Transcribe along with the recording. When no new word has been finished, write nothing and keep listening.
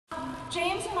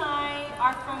James and I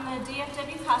are from the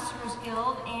DFW Customers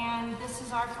Guild, and this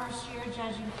is our first year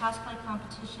judging cosplay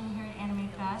competition here at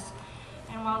AnimeFest.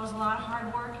 And while it was a lot of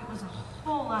hard work, it was a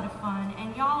whole lot of fun.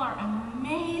 And y'all are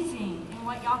amazing in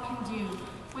what y'all can do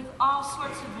with all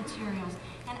sorts of materials.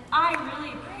 And I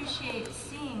really appreciate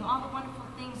seeing all the wonderful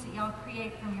things that y'all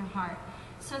create from your heart.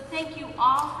 So thank you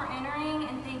all for entering,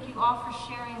 and thank you all for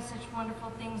sharing such wonderful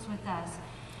things with us.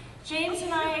 James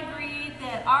and I agreed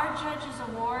that our Judges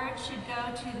Award should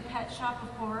go to the Pet Shop of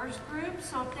Horrors group,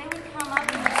 so if they would come up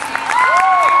and receive.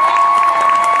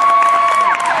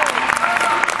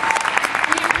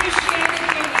 We appreciated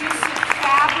their use of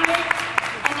fabric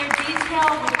and their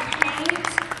detail with paint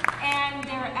and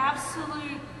their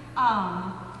absolute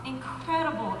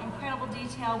incredible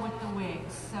detail with the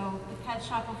wigs. So the Pet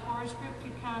Shop of Horrors group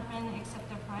could come up and accept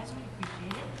their prize. We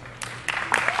appreciate it.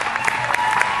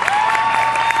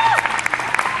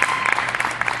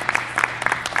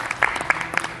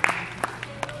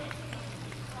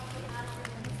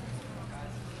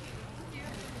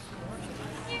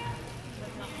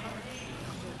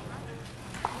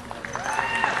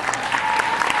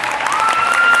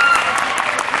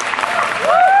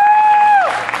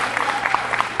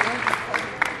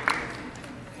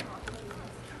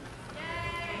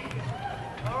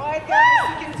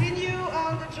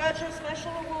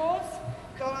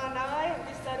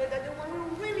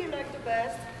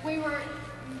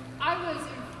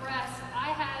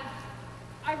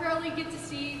 I rarely get to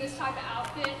see this type of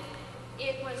outfit.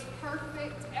 It was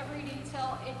perfect, every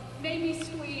detail. It made me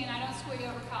squee, and I don't squee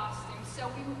over costumes. So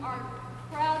we are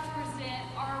proud to present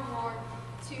our award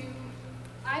to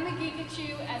I'm a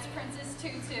Geekachu as Princess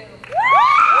Tutu.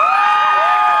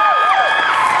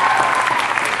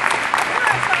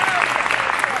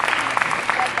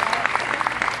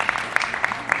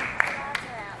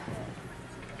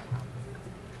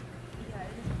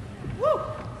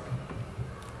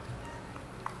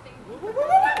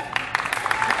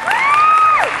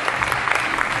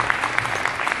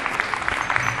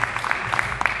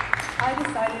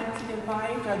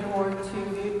 Judge award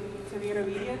to the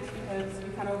intermediates because we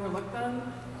kind of overlooked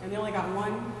them, and they only got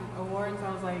one award, so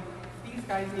I was like, these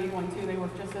guys need one too. They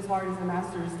worked just as hard as the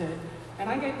masters did. And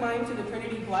I gave mine to the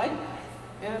Trinity Blood,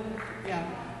 and yeah,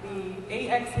 the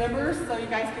AX members, so you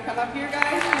guys can come up here,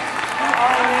 guys. You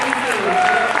are amazing.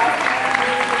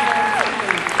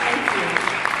 Thank you.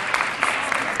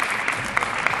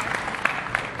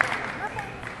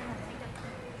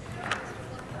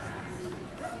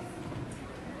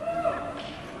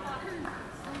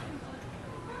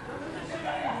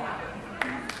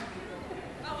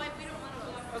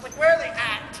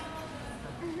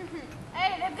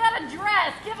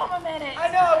 I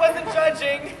know, I wasn't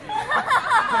judging.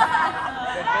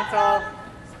 That's all.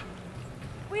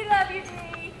 We love you,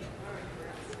 Dee.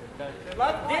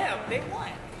 Love them. They won.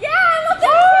 Yeah, I love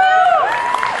them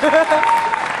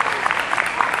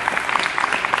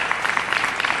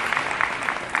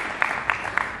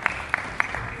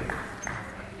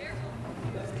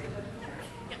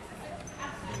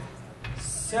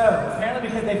too. So, apparently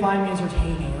because they find me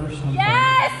entertaining or something,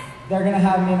 yes! They're going to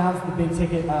have me announce the big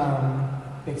ticket,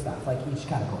 big stuff, like each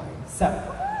category. So,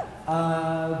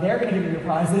 they're going to give me your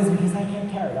prizes because I can't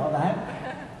carry all that.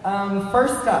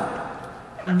 First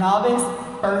up, novice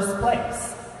first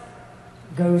place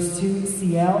goes to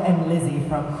CL and Lizzie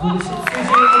from Cool Shit Studio.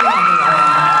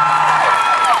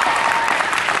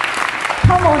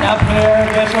 Come on up here,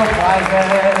 get your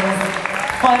prizes.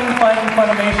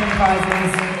 Funimation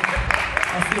prizes.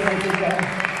 Let's see what I did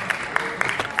there.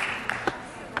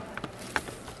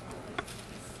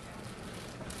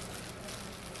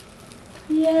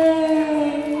 Yay!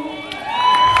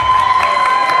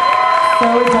 So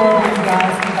adorable, you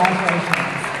guys.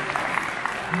 Congratulations.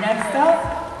 Next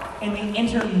up, in the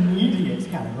intermediate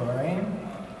category,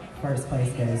 first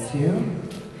place goes to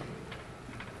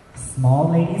Small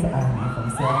Ladies Only from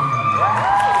Ceremonies.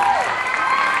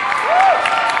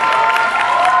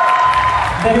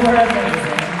 They were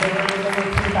amazing. They were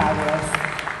pretty fabulous.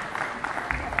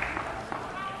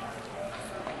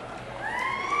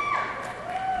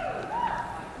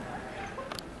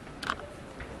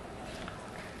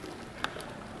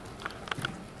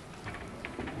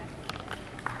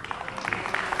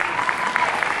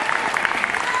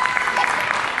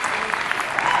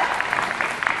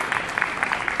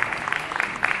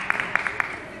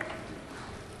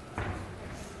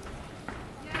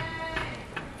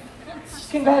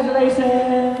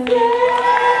 Congratulations! Yay!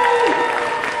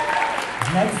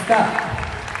 Next up,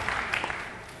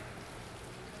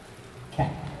 okay.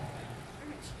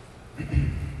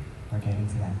 We're getting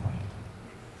to that point.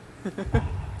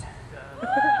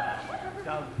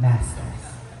 Masters.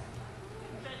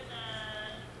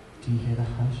 Do you hear the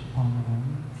hush upon the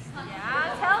room?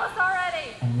 Yeah, tell us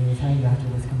already. And we will tell you after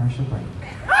this commercial break.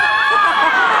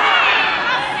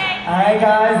 Alright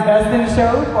guys, best in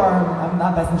show, or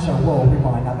not best in show, whoa,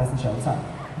 rewind, not best in show, sorry.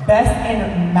 Best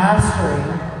in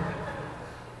mastering.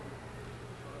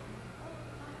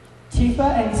 Tifa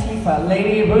and Tifa,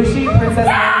 Lady Ibushi, Princess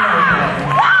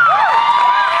Mononoke.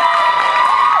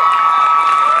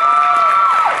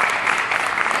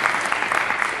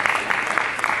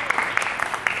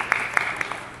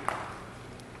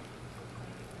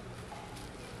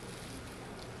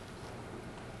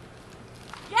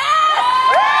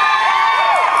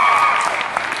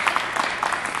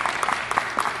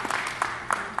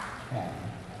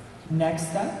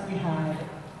 Next up, we have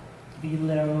the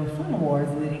little fun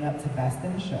awards leading up to Best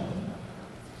in Show.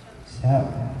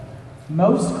 So,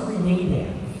 most creative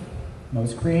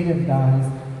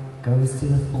guys, goes to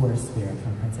the Forest Spirit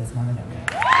from Princess Mononoke.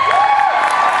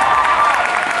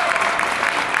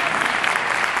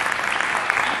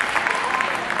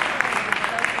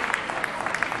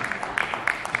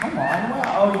 Come on, well,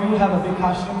 oh, you have a big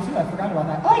costume too, I forgot about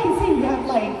that. Oh, I can see you have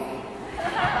lights.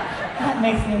 That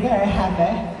makes me very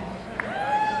happy.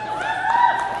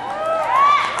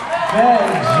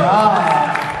 Good job.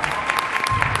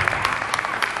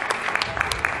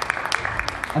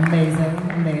 Amazing,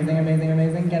 amazing, amazing,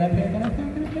 amazing. Get up here, get up here,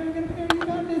 get up here, get up here. You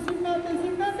got this, you got this,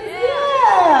 you got this. Yeah!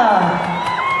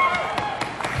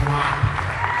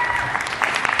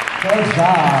 Good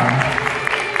job.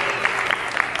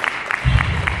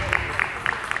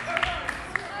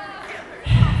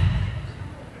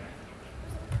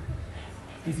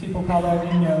 These people probably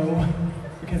already know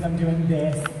because I'm doing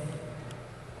this.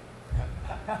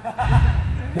 I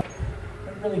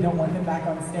really don't want him back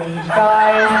on stage.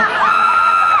 Guys,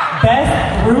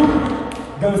 best group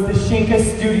goes to Shinka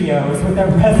Studios with their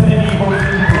Resident Evil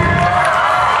people.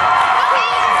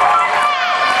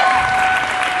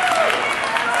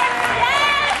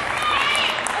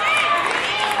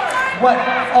 What?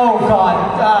 Oh God.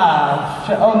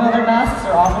 Oh no, their masks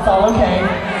are off. It's all okay.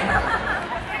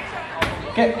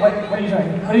 What are you doing?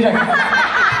 What are you doing?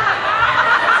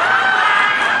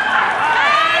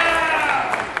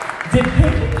 Did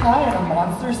Pinkie Pie in a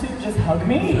monster suit just hug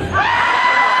me?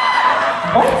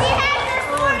 What?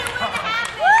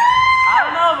 I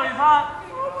don't know, but he's hot.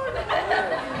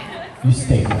 You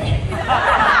stay away.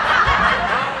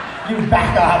 You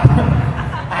back up.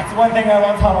 That's one thing I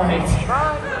won't tolerate.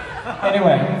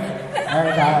 Anyway,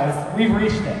 alright guys, we've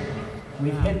reached it.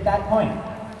 We've hit that point.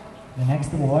 The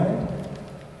next award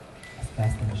is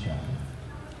Best in the Show.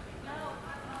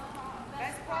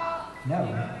 No,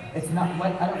 it's not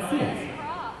what, I don't see it.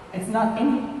 It's not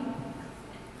any.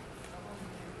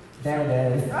 There it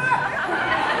is.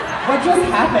 What just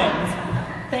happened?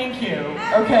 Thank you.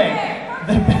 Okay.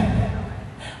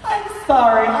 I'm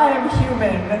sorry, I am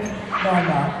human. No, I'm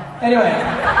not. Anyway,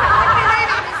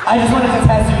 I just wanted to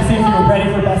test you to see if you were ready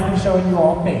for Best in Show and you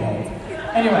all failed.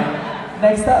 Anyway,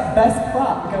 next up, Best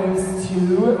Prop goes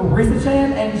to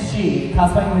Risa-chan and G,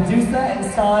 cosplaying Medusa and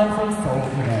San from Soul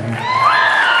Eater.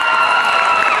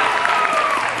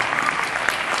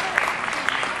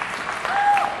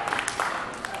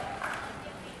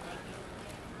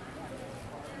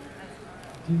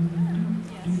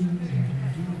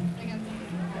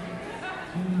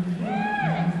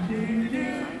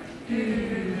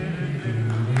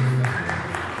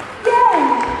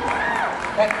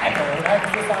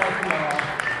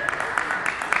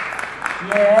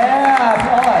 Yeah,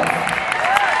 applause.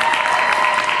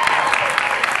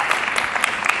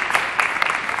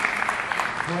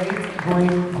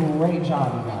 Great job,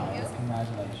 you guys.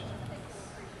 Congratulations.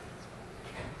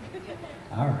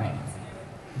 All right.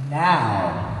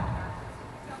 Now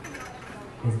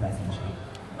is Best in Show.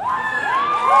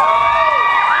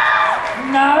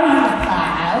 Now you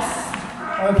pass.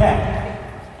 Okay.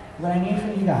 What I need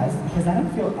from you guys, because I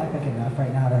don't feel epic enough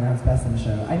right now to announce Best in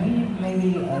Show, I need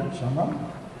maybe a drum roll.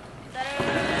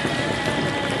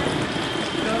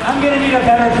 I'm gonna need a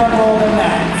better drum roll than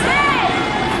that.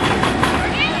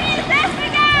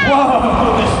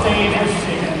 Whoa, the stage is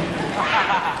shaking.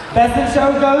 Best in Show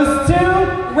goes to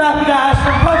Rapidash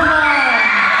from Pokemon.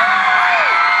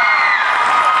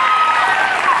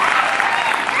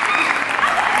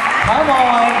 Come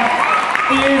on.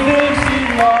 Isn't she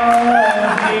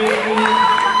lovely?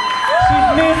 She's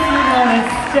missing on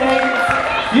its stage.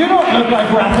 You don't look like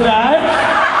Rapidash.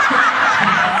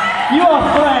 You are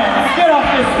friends. Get off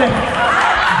this thing.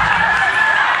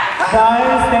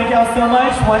 Guys, thank y'all so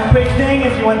much. One quick thing,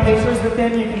 if you want pictures with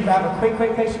them, you can grab a quick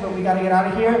picture, but we gotta get out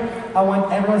of here. I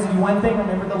want everyone to do one thing,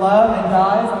 remember the love, and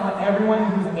guys, I want everyone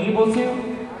who's able to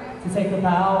take a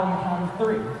bow on the count of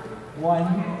 3.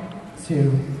 1,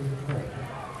 2, 3.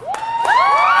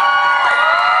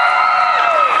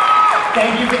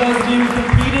 Thank you for those of you who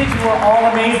competed. You were all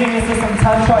amazing. This is some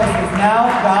tough choices. Now,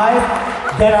 guys,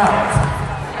 get out.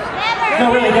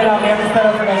 No, really, get out, man. It's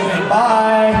better for everything.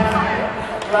 Bye.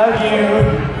 Love you.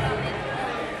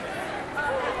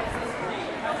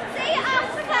 See you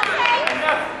after cupcake.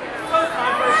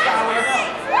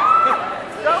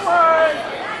 Don't worry.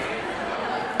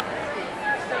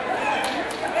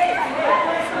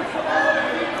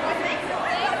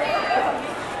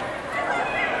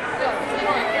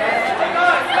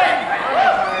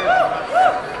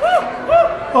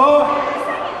 Oh,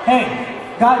 hey,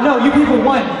 God, no, you people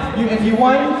won. If you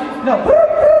won, no.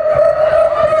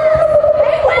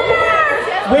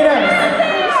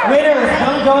 Winners,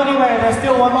 don't go anywhere. There's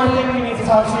still one more thing we need to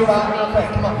talk to you about real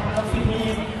quick. Come on, come see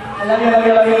me. I love you, love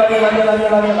you, love you, love you, love you, love you,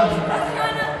 love you, love you.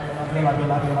 Love you,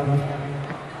 love you, love you.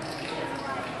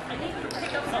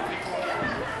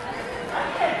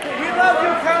 We love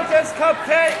you, Countess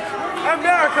Cupcake.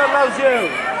 America loves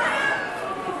you.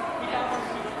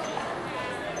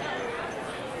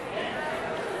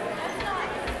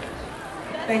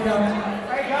 Thank you.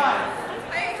 Hey guys.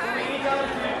 Hey, hi. We need y'all to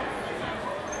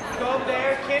go over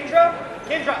there. Kendra,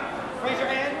 raise your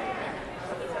hand.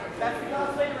 That's the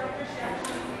cosplay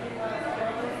representative.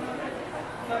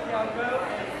 So y'all go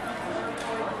and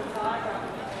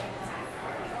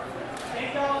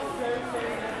thank y'all so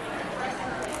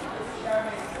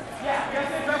yeah, you have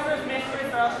to dress her as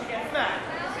mistress or else she gets smacked.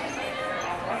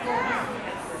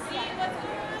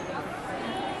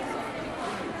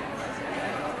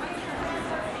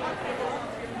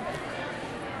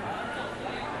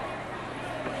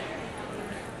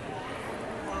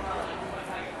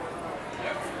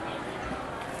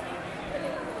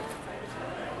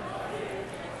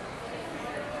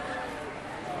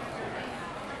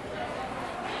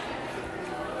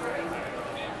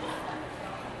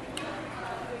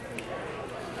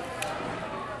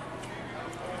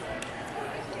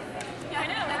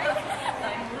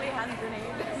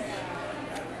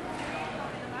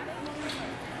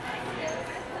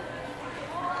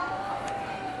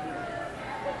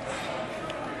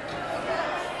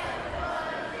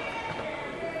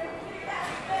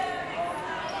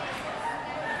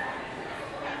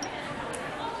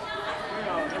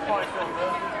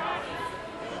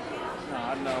 No,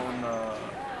 I know when